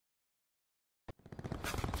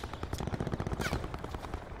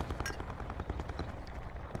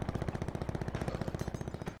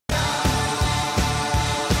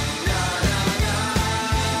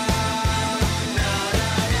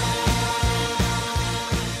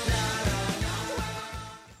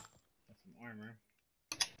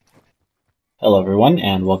Hello everyone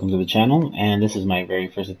and welcome to the channel, and this is my very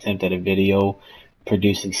first attempt at a video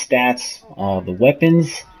producing stats of the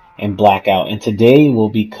weapons in Blackout, and today we'll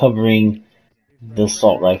be covering the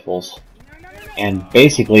assault rifles. And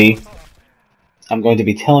basically I'm going to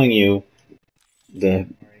be telling you the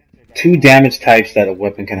two damage types that a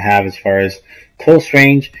weapon can have as far as close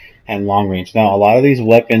range and long range. Now a lot of these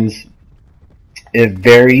weapons, it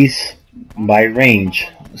varies by range,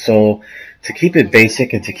 so to keep it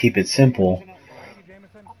basic and to keep it simple,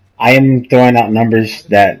 I am throwing out numbers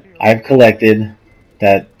that I've collected,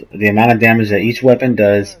 that the amount of damage that each weapon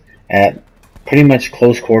does at pretty much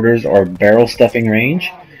close quarters or barrel stuffing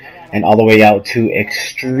range, and all the way out to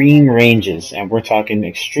extreme ranges. And we're talking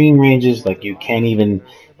extreme ranges like you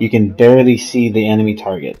can barely see the enemy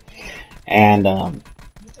target. And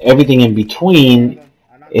everything in between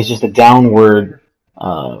is just a downward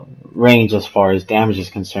range as far as damage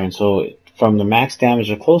is concerned. So from the max damage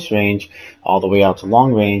at close range all the way out to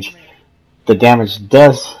long range, the damage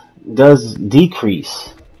does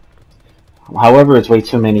decrease. However, it's way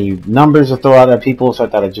too many numbers to throw out at people, so I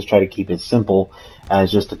thought I'd just try to keep it simple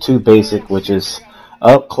as just the two basic, which is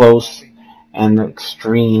up close and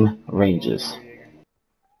extreme ranges.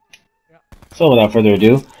 So without further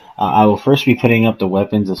ado, I will first be putting up the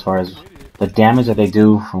weapons as far as the damage that they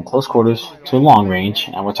do from close quarters to long range,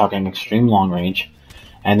 and we're talking extreme long range.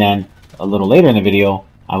 And then a little later in the video,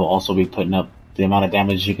 I will also be putting up the amount of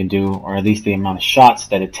damage you can do, or at least the amount of shots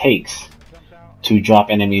that it takes to drop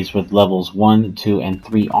enemies with levels 1, 2, and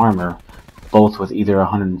 3 armor, both with either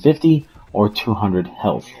 150 or 200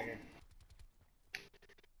 health.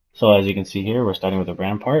 So as you can see here, we're starting with the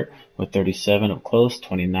Rampart with 37 up close,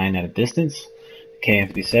 29 at a distance,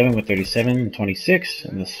 KN-57 with 37 and 26,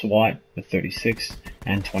 and the SWAT with 36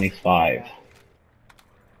 and 25.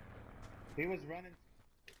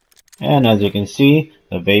 And as you can see,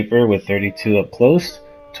 the Vapor with 32 up close,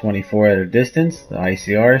 24 at a distance, the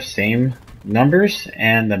ICR same numbers,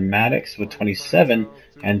 and the Maddox with 27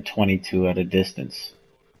 and 22 at a distance.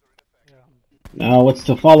 Now what's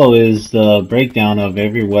to follow is the breakdown of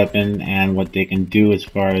every weapon and what they can do as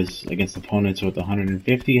far as against opponents with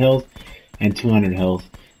 150 health and 200 health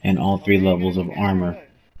and all 3 levels of armor.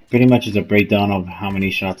 Pretty much is a breakdown of how many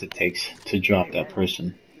shots it takes to drop that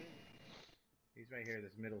person. He's right here,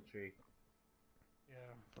 this middle tree. Yeah.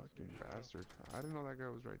 Fucking bastard. I didn't know that guy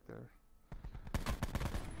was right there.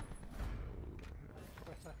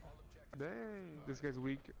 Dang, this guy's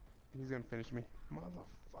weak. He's gonna finish me.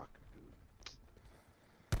 Motherfucker, dude.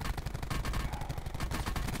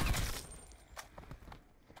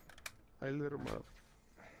 I lit him up.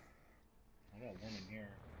 I got one in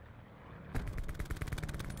here.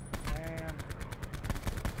 Man.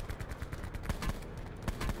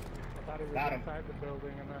 I thought he was inside the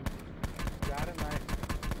building and then got him.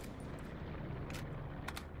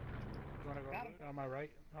 You wanna go on my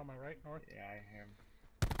right? On my right, north? Yeah, I hear him.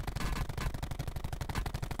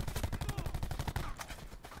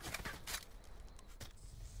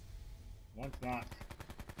 One's knocked.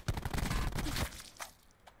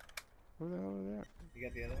 Who the hell is that? You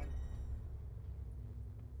got the other one?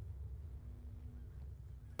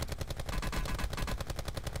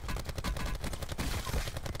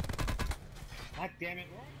 God damn it.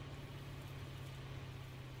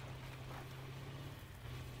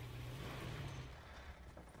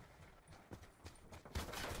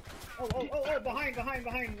 Oh,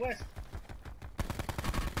 behind, west.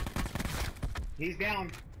 He's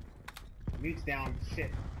down. Mute's down. Shit.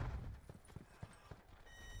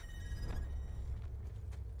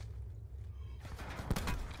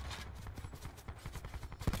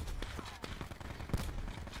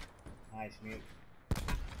 Nice, Mute.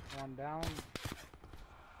 One down.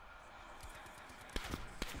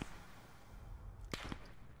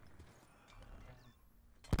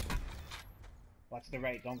 Watch the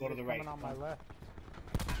right. Don't go to the right. Coming on my left.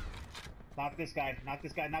 Knock this guy. Knock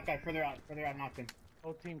guy further out. Knock him.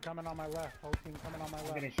 Whole team coming on my left. I'm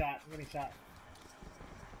getting shot.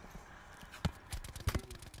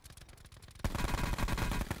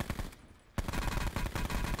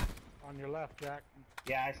 On your left, Jack.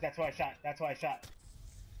 Yeah, that's why I shot.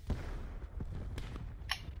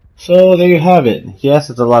 So there you have it. Yes,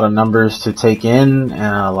 it's a lot of numbers to take in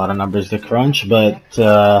and a lot of numbers to crunch, but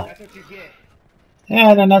yeah,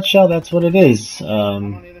 in a nutshell, that's what it is.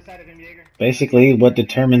 Basically, what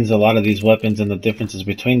determines a lot of these weapons and the differences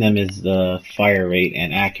between them is the fire rate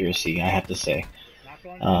and accuracy, I have to say.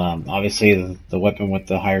 Obviously, the weapon with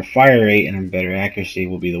the higher fire rate and better accuracy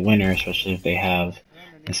will be the winner, especially if they have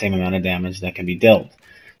the same amount of damage that can be dealt.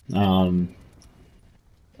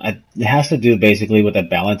 it has to do basically with the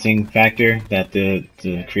balancing factor that the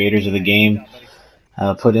creators of the game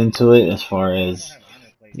put into it, as far as,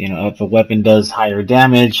 you know, if a weapon does higher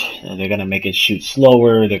damage, they're going to make it shoot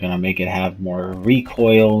slower, they're going to make it have more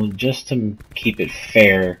recoil, just to keep it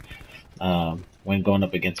fair when going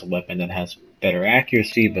up against a weapon that has better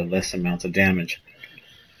accuracy but less amounts of damage.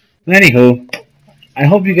 Anywho, I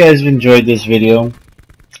hope you guys enjoyed this video.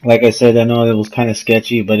 Like I said, I know it was kind of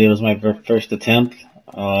sketchy, but it was my first attempt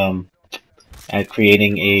at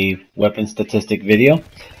creating a weapon statistic video.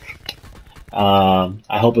 I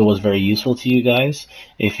hope it was very useful to you guys.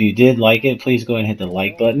 If you did like it, please go ahead and hit the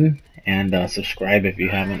like button and subscribe if you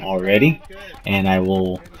haven't already. And I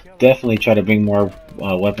will definitely try to bring more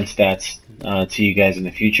weapon stats to you guys in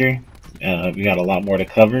the future. We got a lot more to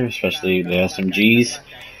cover, especially the SMGs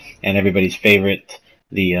and everybody's favorite,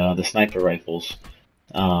 the sniper rifles.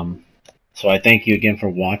 So I thank you again for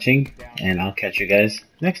watching, and I'll catch you guys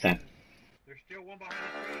next time. There's still one behind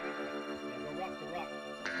the tree. The rock.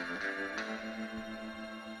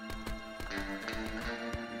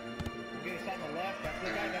 Okay, it's on the left. That's the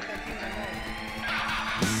guy. That's that team on the right.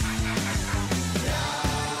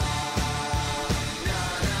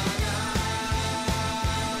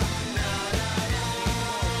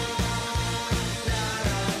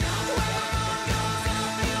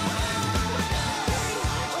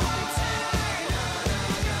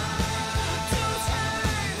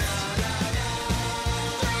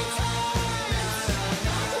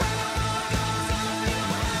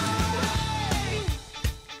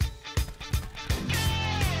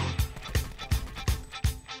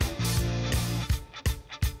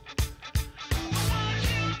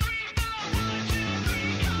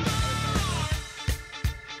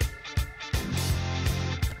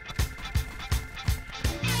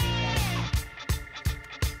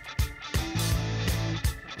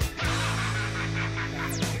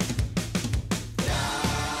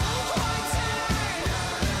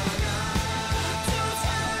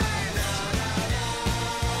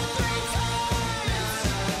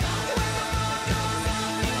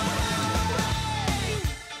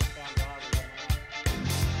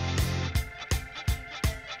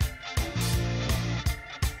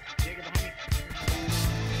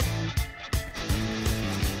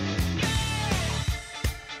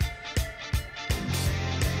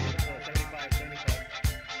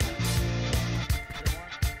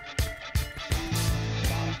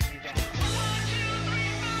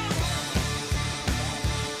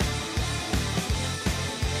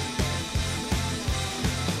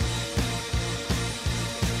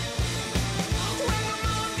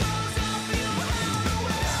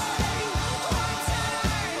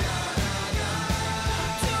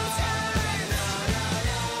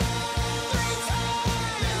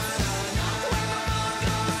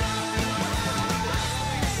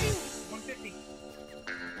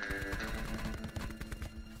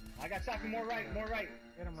 I got shot from more right.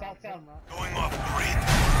 Hit him, South. Rob. Hit him, Rob. Going off grid.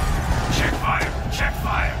 Check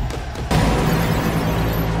fire.